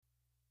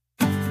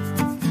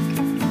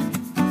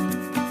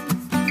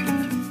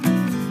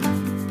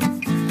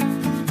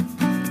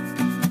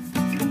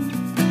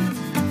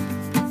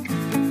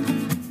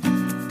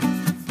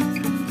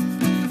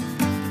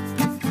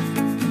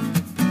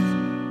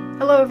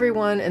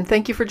everyone, and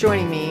thank you for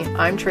joining me.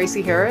 I'm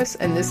Tracy Harris,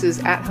 and this is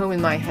At Home in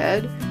My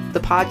Head, the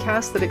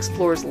podcast that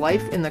explores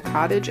life in the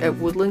cottage at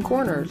Woodland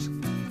Corners.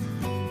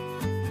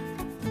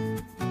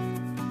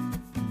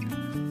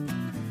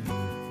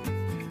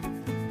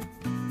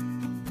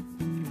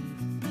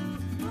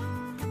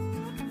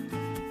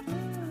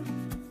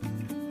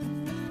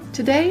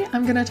 Today,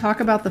 I'm going to talk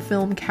about the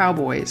film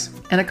Cowboys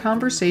and a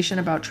conversation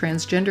about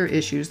transgender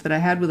issues that I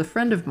had with a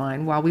friend of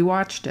mine while we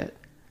watched it.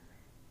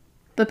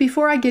 But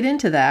before I get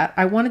into that,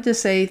 I wanted to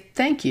say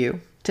thank you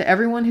to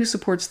everyone who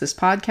supports this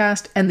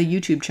podcast and the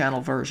YouTube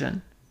channel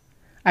version.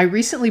 I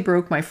recently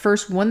broke my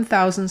first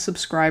 1,000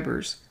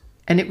 subscribers,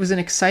 and it was an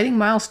exciting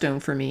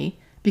milestone for me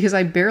because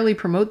I barely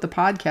promote the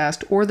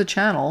podcast or the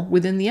channel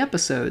within the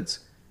episodes.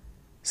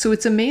 So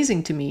it's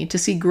amazing to me to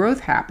see growth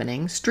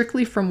happening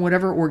strictly from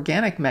whatever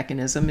organic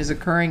mechanism is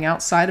occurring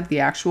outside of the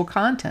actual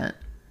content.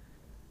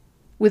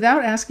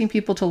 Without asking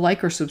people to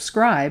like or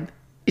subscribe,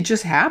 it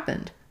just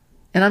happened.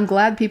 And I'm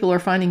glad people are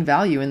finding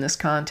value in this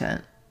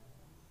content.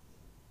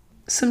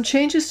 Some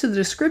changes to the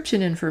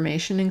description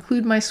information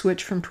include my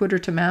switch from Twitter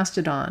to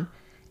Mastodon,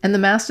 and the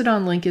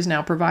Mastodon link is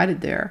now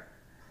provided there.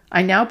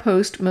 I now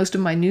post most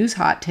of my news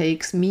hot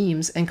takes,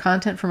 memes, and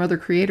content from other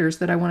creators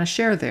that I want to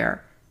share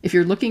there. If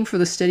you're looking for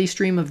the steady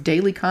stream of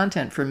daily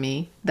content from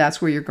me,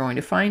 that's where you're going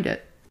to find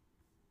it.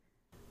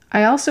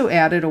 I also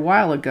added a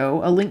while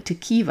ago a link to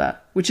Kiva,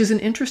 which is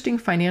an interesting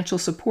financial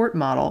support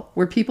model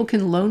where people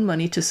can loan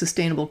money to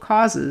sustainable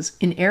causes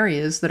in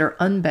areas that are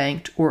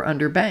unbanked or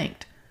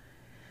underbanked.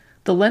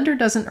 The lender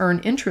doesn't earn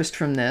interest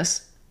from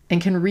this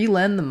and can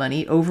re-lend the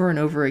money over and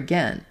over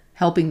again,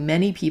 helping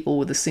many people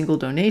with a single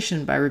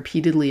donation by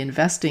repeatedly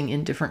investing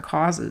in different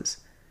causes.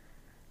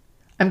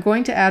 I'm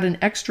going to add an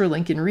extra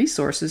link in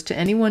resources to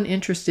anyone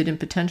interested in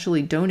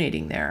potentially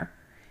donating there,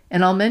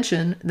 and I'll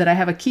mention that I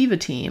have a Kiva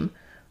team,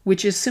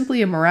 which is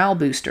simply a morale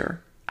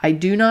booster. I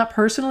do not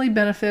personally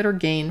benefit or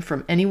gain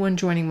from anyone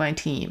joining my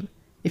team.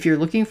 If you're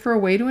looking for a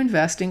way to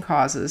invest in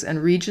causes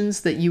and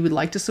regions that you would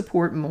like to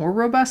support more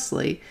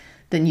robustly,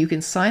 then you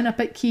can sign up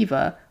at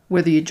Kiva,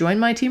 whether you join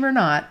my team or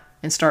not,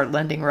 and start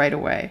lending right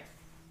away.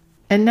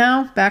 And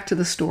now, back to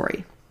the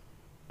story.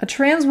 A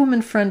trans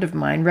woman friend of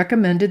mine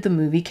recommended the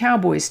movie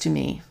Cowboys to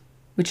me,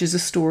 which is a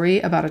story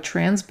about a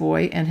trans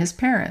boy and his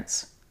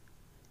parents.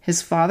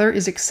 His father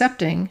is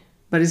accepting,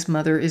 but his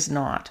mother is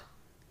not.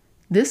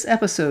 This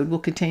episode will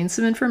contain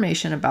some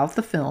information about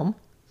the film,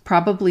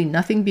 probably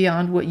nothing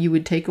beyond what you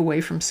would take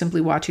away from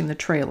simply watching the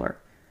trailer.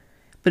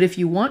 But if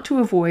you want to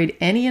avoid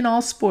any and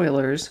all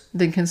spoilers,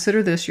 then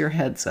consider this your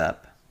heads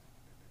up.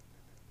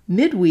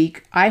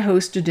 Midweek, I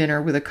host a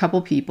dinner with a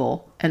couple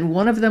people, and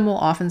one of them will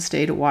often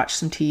stay to watch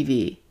some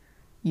TV,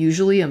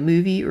 usually a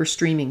movie or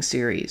streaming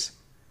series.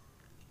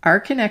 Our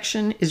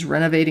connection is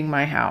renovating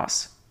my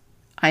house.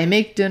 I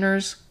make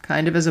dinners,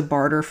 kind of as a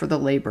barter for the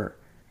labor.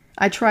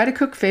 I try to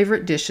cook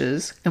favorite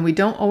dishes, and we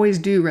don't always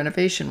do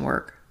renovation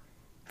work.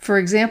 For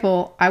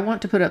example, I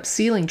want to put up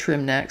ceiling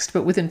trim next,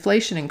 but with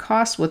inflation and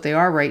costs what they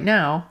are right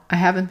now, I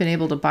haven't been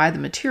able to buy the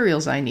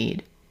materials I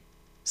need.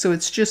 So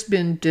it's just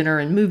been dinner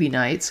and movie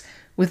nights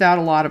without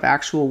a lot of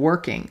actual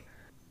working.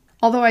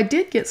 Although I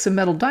did get some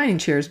metal dining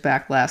chairs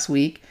back last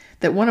week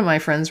that one of my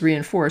friends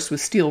reinforced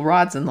with steel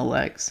rods in the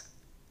legs.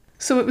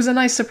 So it was a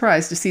nice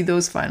surprise to see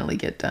those finally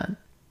get done.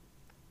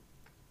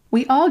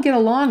 We all get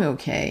along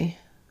okay,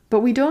 but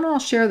we don't all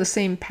share the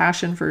same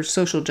passion for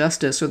social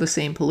justice or the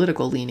same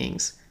political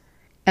leanings.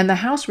 And the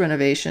house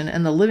renovation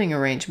and the living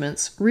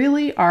arrangements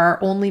really are our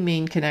only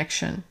main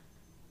connection.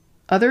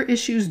 Other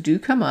issues do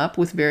come up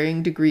with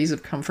varying degrees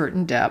of comfort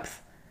and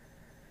depth,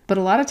 but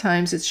a lot of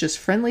times it's just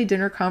friendly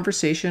dinner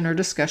conversation or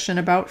discussion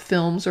about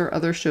films or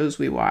other shows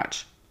we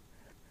watch.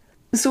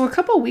 So a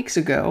couple weeks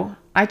ago,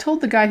 I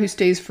told the guy who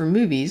stays for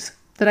movies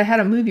that I had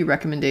a movie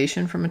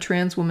recommendation from a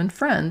trans woman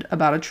friend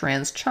about a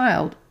trans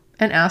child,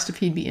 and asked if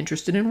he'd be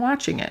interested in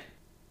watching it.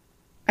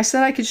 I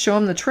said I could show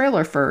him the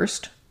trailer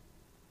first.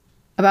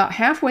 About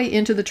halfway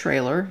into the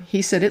trailer,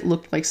 he said it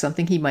looked like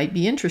something he might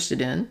be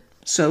interested in,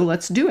 so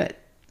let's do it.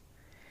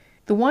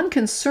 The one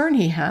concern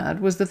he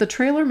had was that the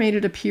trailer made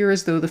it appear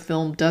as though the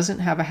film doesn't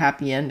have a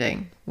happy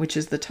ending, which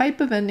is the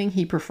type of ending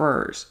he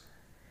prefers.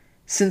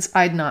 Since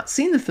I'd not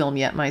seen the film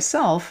yet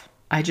myself,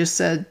 I just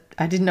said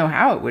I didn't know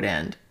how it would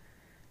end.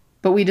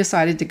 But we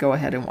decided to go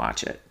ahead and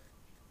watch it.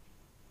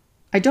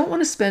 I don't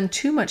want to spend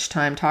too much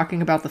time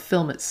talking about the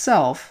film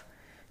itself,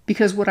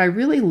 because what I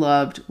really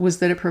loved was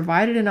that it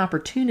provided an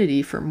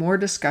opportunity for more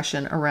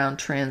discussion around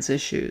trans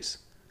issues.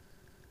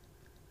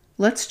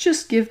 Let's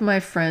just give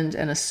my friend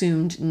an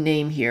assumed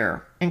name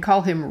here and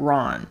call him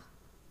Ron.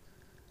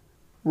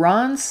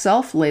 Ron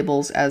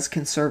self-labels as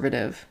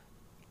conservative,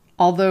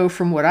 although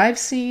from what I've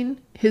seen,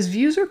 his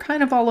views are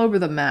kind of all over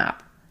the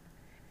map.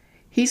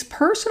 He's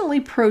personally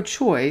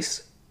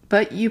pro-choice,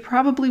 but you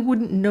probably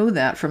wouldn't know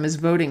that from his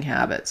voting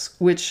habits,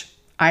 which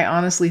I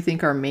honestly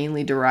think are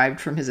mainly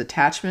derived from his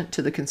attachment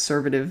to the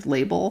conservative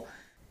label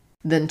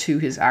than to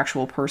his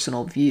actual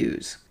personal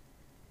views.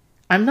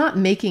 I'm not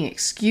making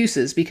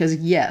excuses because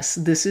yes,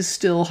 this is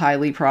still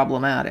highly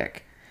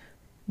problematic.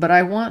 but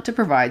I want to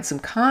provide some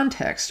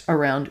context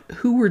around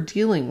who we're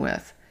dealing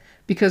with,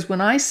 because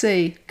when I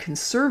say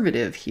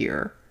conservative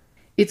here,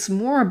 it's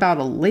more about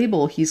a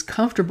label he's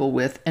comfortable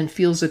with and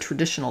feels a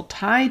traditional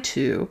tie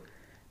to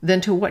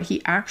than to what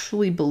he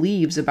actually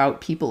believes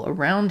about people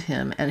around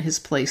him and his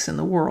place in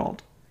the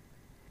world.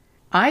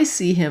 I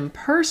see him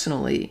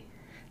personally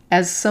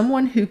as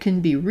someone who can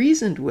be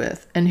reasoned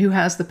with and who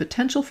has the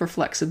potential for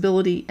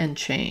flexibility and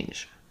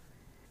change.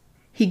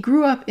 He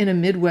grew up in a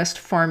Midwest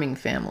farming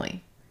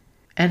family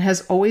and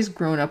has always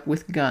grown up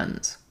with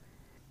guns.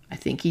 I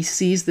think he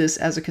sees this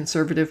as a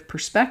conservative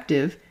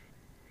perspective,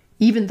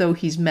 even though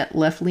he's met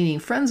left-leaning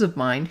friends of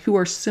mine who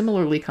are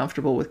similarly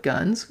comfortable with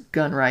guns,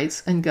 gun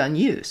rights, and gun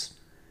use.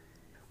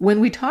 When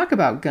we talk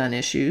about gun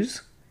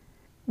issues,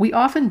 we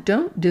often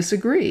don't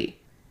disagree.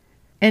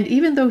 And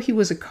even though he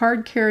was a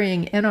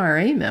card-carrying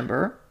NRA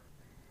member,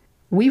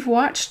 we've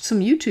watched some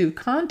YouTube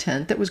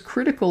content that was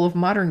critical of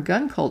modern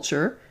gun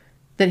culture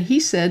that he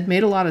said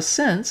made a lot of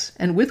sense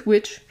and with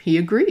which he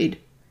agreed.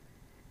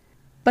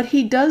 But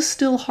he does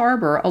still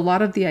harbor a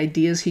lot of the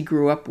ideas he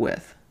grew up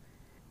with,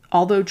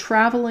 although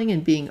traveling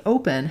and being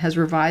open has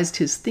revised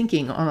his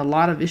thinking on a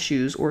lot of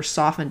issues or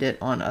softened it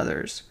on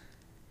others.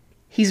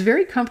 He's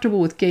very comfortable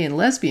with gay and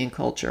lesbian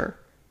culture,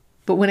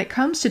 but when it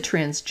comes to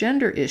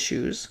transgender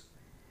issues,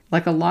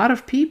 like a lot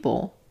of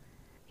people,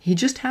 he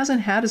just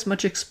hasn't had as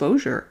much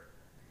exposure.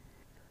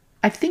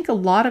 I think a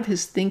lot of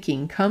his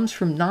thinking comes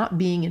from not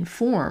being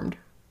informed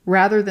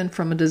rather than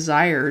from a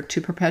desire to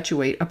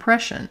perpetuate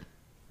oppression.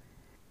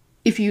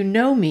 If you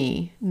know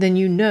me, then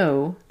you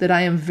know that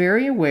I am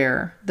very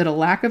aware that a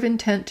lack of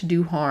intent to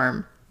do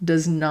harm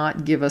does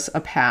not give us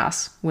a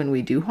pass when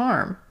we do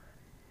harm.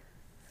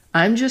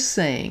 I'm just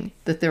saying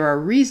that there are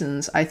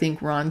reasons I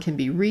think Ron can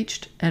be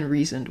reached and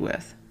reasoned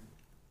with.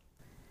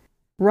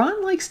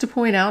 Ron likes to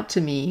point out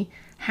to me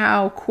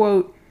how,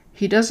 quote,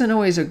 he doesn't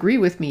always agree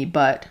with me,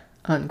 but,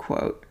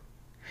 unquote.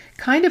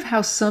 Kind of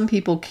how some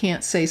people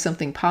can't say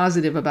something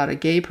positive about a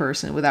gay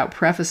person without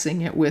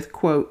prefacing it with,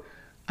 quote,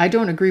 I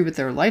don't agree with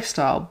their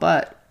lifestyle,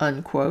 but,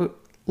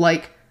 unquote.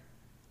 Like,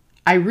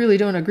 I really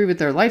don't agree with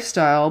their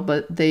lifestyle,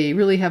 but they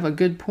really have a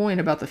good point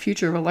about the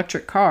future of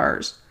electric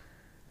cars.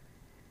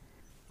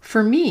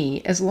 For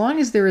me, as long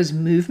as there is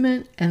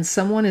movement and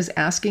someone is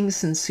asking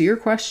sincere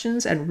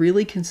questions and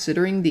really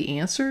considering the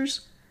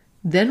answers,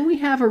 then we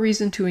have a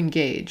reason to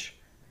engage.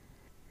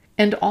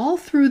 And all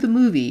through the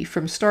movie,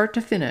 from start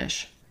to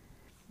finish,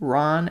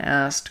 Ron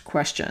asked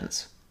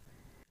questions,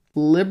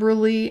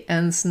 liberally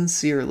and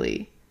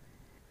sincerely.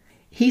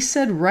 He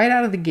said right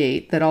out of the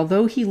gate that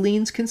although he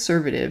leans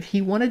conservative,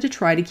 he wanted to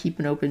try to keep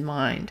an open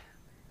mind.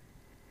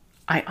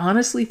 I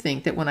honestly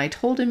think that when I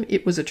told him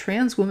it was a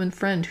trans woman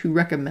friend who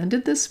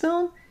recommended this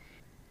film,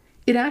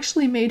 it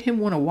actually made him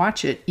want to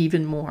watch it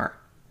even more.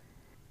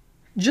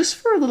 Just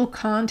for a little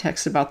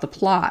context about the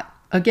plot,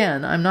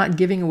 again, I'm not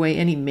giving away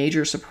any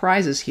major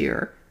surprises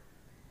here.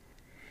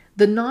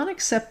 The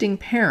non-accepting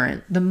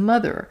parent, the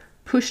mother,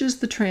 pushes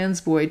the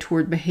trans boy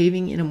toward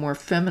behaving in a more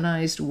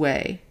feminized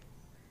way.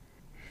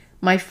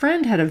 My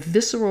friend had a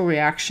visceral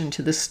reaction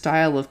to this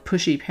style of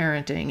pushy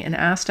parenting and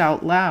asked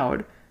out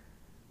loud,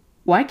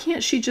 why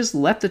can't she just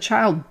let the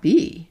child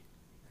be?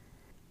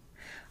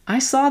 I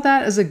saw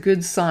that as a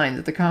good sign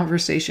that the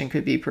conversation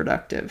could be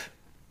productive.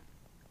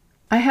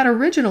 I had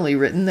originally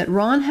written that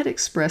Ron had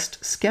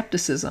expressed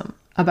skepticism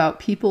about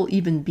people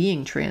even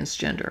being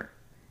transgender.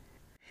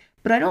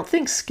 But I don't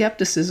think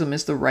skepticism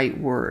is the right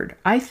word.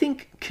 I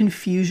think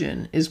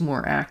confusion is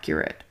more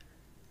accurate.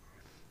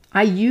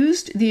 I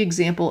used the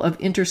example of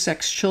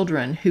intersex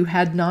children who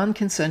had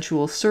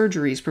non-consensual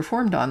surgeries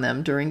performed on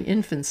them during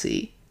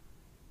infancy.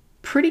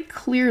 Pretty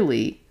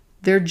clearly,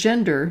 their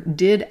gender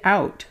did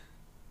out,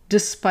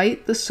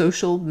 despite the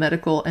social,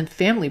 medical, and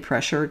family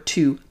pressure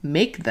to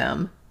make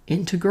them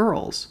into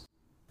girls.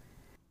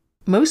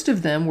 Most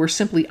of them were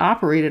simply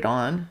operated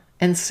on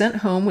and sent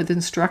home with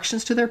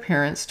instructions to their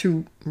parents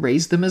to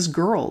raise them as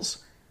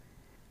girls,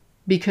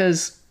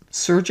 because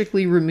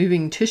surgically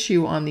removing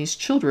tissue on these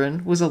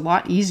children was a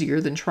lot easier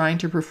than trying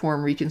to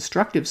perform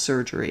reconstructive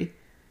surgery.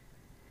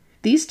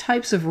 These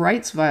types of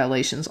rights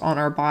violations on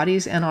our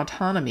bodies and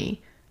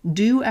autonomy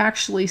do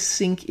actually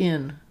sink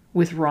in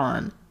with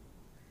Ron.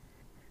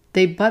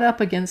 They butt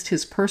up against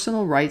his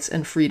personal rights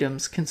and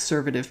freedoms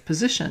conservative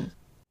position.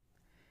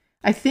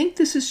 I think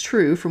this is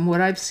true from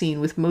what I've seen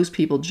with most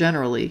people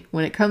generally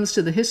when it comes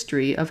to the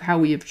history of how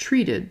we have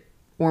treated,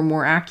 or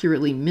more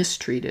accurately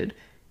mistreated,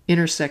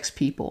 intersex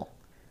people.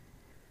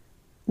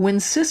 When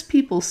cis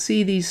people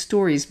see these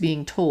stories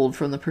being told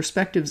from the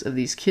perspectives of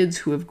these kids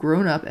who have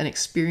grown up and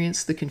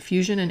experienced the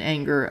confusion and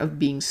anger of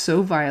being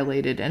so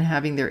violated and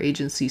having their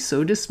agency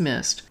so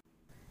dismissed,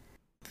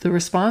 the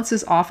response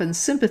is often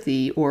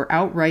sympathy or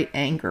outright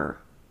anger.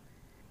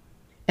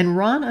 And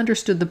Ron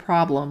understood the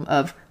problem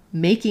of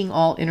making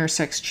all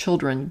intersex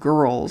children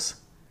girls,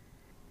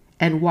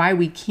 and why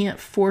we can't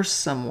force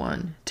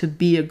someone to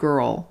be a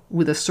girl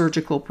with a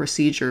surgical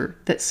procedure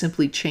that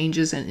simply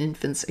changes an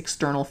infant's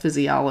external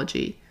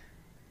physiology.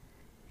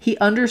 He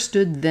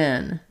understood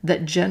then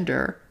that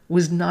gender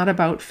was not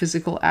about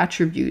physical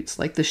attributes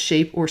like the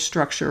shape or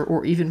structure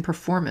or even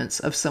performance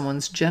of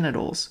someone's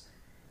genitals.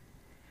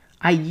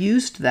 I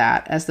used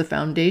that as the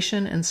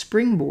foundation and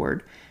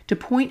springboard to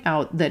point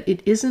out that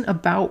it isn't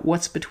about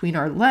what's between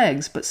our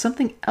legs, but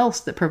something else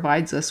that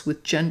provides us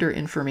with gender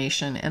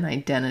information and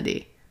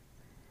identity.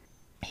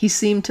 He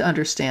seemed to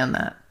understand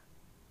that.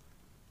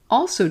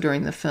 Also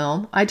during the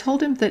film, I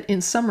told him that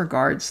in some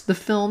regards, the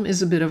film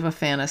is a bit of a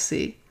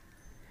fantasy.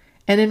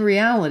 And in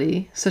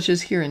reality, such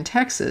as here in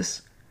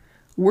Texas,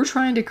 we're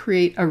trying to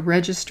create a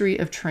registry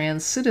of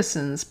trans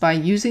citizens by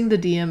using the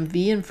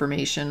DMV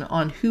information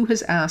on who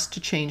has asked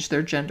to change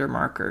their gender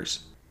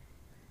markers.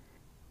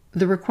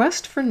 The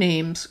request for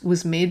names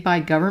was made by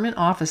government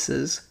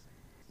offices,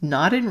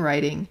 not in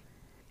writing,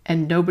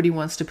 and nobody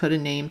wants to put a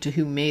name to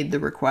who made the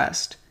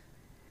request.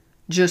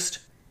 Just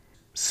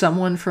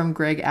someone from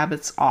Greg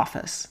Abbott's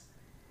office.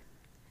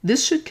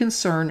 This should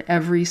concern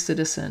every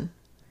citizen.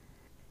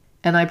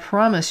 And I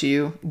promise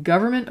you,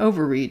 government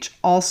overreach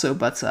also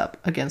butts up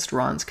against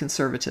Ron's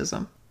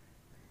conservatism.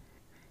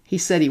 He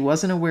said he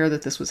wasn't aware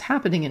that this was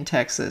happening in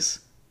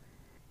Texas,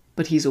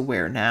 but he's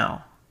aware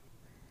now.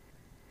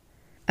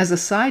 As a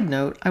side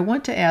note, I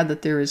want to add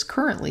that there is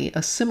currently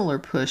a similar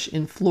push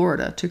in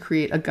Florida to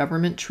create a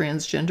government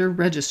transgender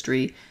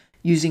registry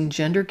using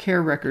gender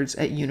care records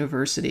at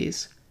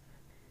universities.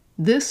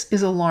 This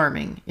is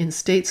alarming in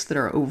states that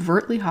are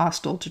overtly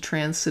hostile to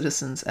trans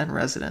citizens and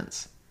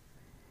residents.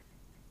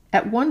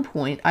 At one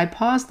point, I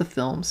paused the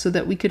film so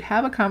that we could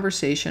have a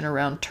conversation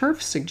around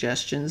TERF's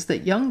suggestions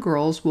that young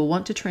girls will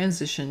want to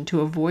transition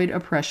to avoid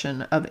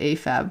oppression of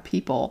AFAB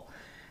people,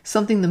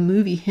 something the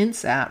movie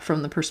hints at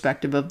from the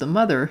perspective of the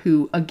mother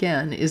who,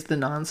 again, is the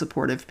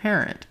non-supportive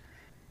parent.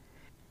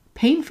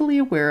 Painfully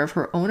aware of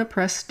her own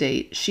oppressed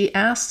state, she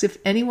asks if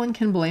anyone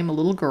can blame a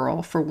little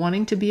girl for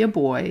wanting to be a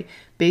boy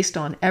based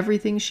on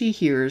everything she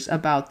hears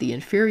about the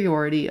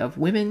inferiority of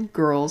women,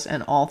 girls,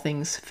 and all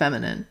things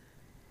feminine.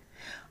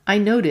 I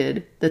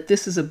noted that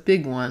this is a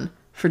big one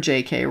for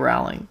J.K.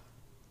 Rowling.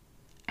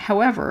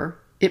 However,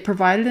 it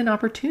provided an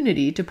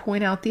opportunity to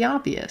point out the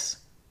obvious.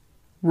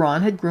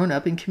 Ron had grown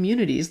up in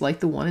communities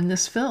like the one in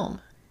this film.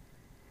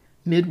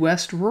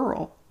 Midwest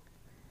rural.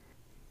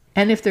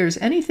 And if there's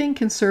anything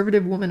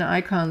conservative woman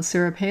icon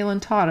Sarah Palin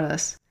taught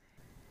us,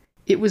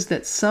 it was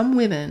that some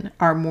women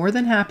are more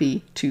than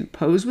happy to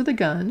pose with a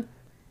gun,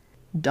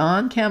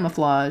 don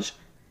camouflage,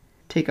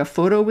 take a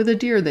photo with a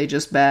deer they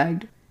just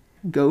bagged,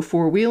 go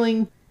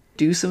four-wheeling,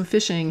 do some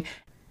fishing,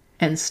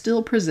 and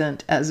still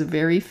present as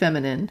very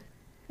feminine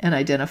and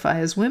identify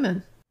as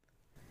women.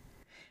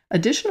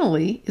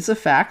 Additionally, it's a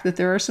fact that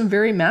there are some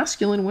very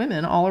masculine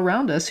women all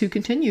around us who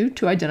continue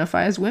to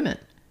identify as women.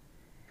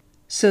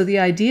 So the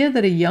idea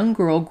that a young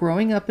girl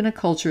growing up in a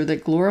culture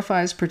that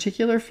glorifies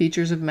particular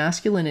features of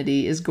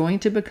masculinity is going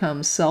to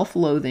become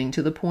self-loathing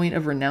to the point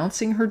of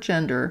renouncing her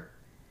gender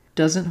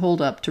doesn't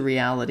hold up to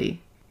reality.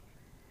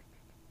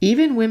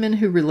 Even women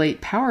who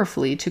relate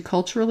powerfully to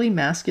culturally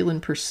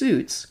masculine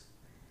pursuits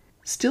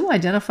still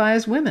identify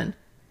as women,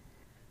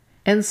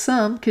 and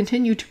some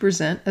continue to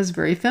present as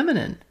very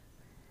feminine.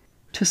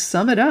 To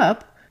sum it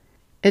up,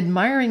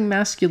 admiring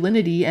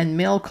masculinity and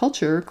male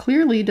culture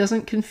clearly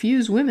doesn't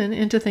confuse women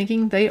into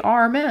thinking they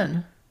are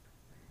men.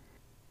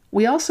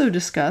 We also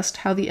discussed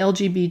how the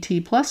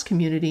LGBT+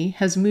 community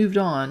has moved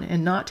on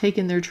and not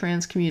taken their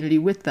trans community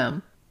with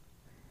them.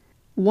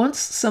 Once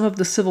some of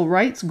the civil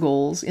rights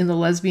goals in the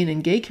lesbian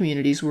and gay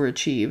communities were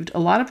achieved, a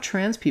lot of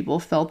trans people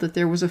felt that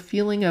there was a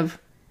feeling of,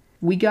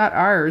 we got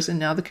ours and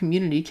now the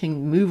community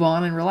can move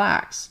on and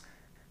relax.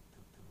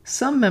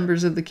 Some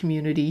members of the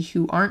community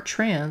who aren't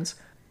trans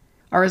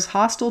are as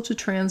hostile to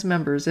trans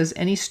members as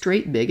any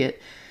straight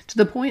bigot, to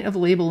the point of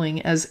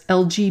labeling as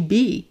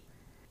LGB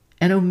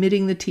and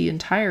omitting the T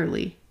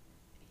entirely.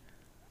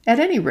 At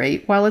any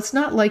rate, while it's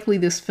not likely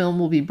this film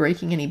will be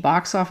breaking any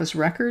box office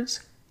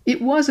records,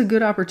 it was a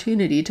good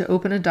opportunity to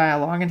open a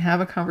dialogue and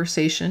have a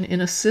conversation in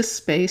a cis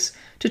space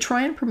to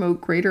try and promote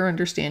greater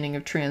understanding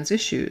of trans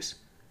issues.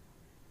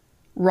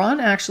 Ron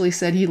actually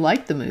said he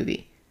liked the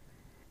movie,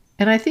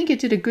 and I think it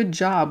did a good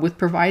job with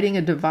providing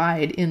a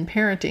divide in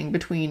parenting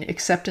between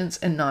acceptance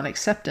and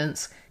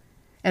non-acceptance,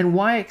 and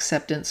why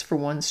acceptance for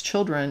one's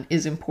children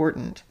is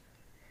important.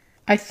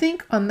 I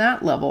think on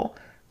that level,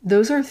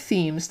 those are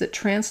themes that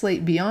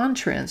translate beyond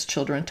trans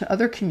children to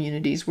other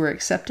communities where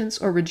acceptance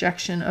or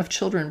rejection of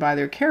children by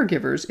their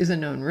caregivers is a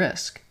known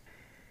risk.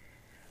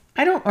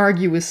 I don't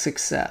argue with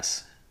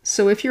success,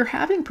 so if you're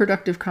having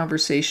productive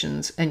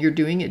conversations and you're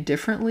doing it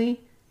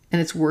differently,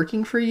 and it's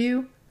working for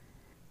you,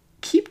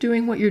 keep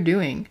doing what you're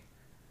doing.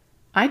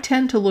 I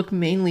tend to look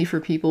mainly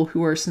for people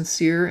who are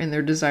sincere in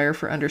their desire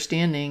for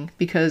understanding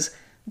because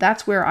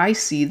that's where I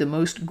see the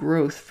most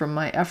growth from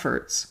my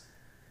efforts.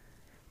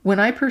 When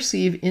I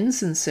perceive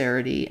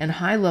insincerity and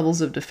high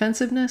levels of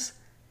defensiveness,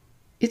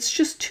 it's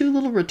just too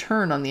little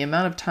return on the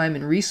amount of time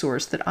and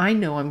resource that I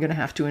know I'm going to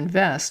have to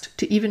invest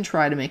to even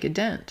try to make a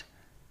dent.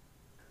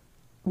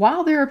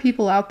 While there are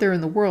people out there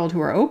in the world who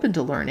are open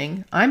to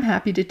learning, I'm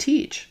happy to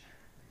teach.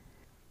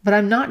 but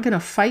I'm not going to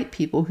fight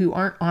people who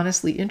aren't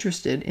honestly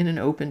interested in an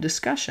open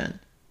discussion.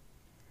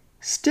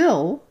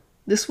 Still,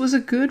 this was a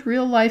good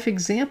real-life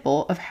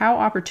example of how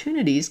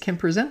opportunities can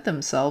present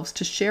themselves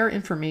to share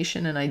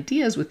information and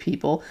ideas with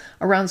people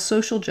around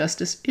social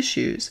justice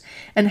issues,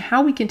 and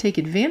how we can take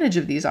advantage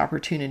of these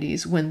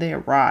opportunities when they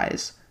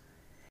arise.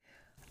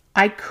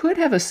 I could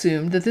have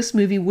assumed that this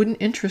movie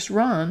wouldn't interest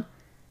Ron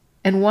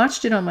and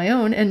watched it on my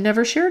own and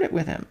never shared it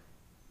with him.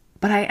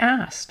 But I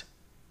asked.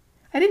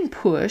 I didn't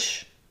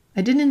push.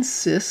 I didn't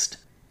insist.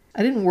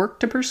 I didn't work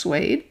to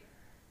persuade.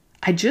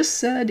 I just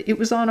said it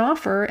was on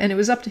offer and it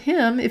was up to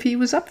him if he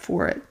was up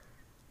for it.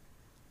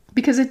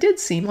 Because it did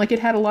seem like it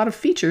had a lot of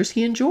features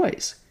he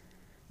enjoys.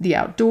 The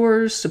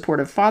outdoors,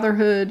 supportive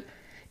fatherhood,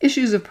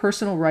 issues of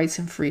personal rights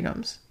and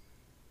freedoms.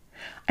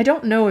 I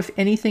don't know if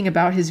anything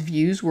about his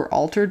views were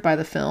altered by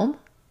the film,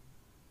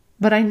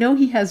 but I know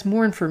he has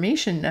more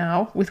information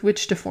now with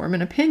which to form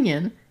an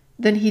opinion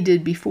than he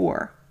did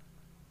before.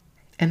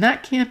 And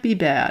that can't be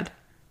bad.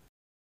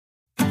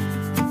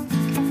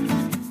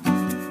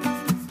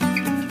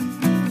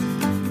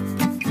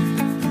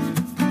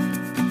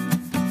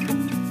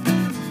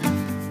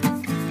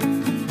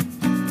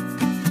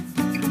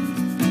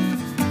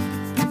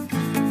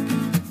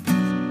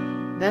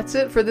 That's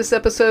it for this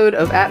episode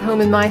of At Home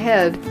in My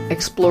Head,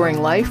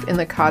 exploring life in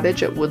the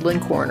cottage at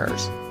Woodland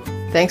Corners.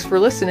 Thanks for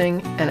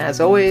listening, and as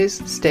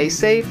always, stay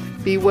safe,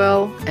 be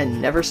well,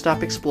 and never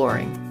stop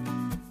exploring.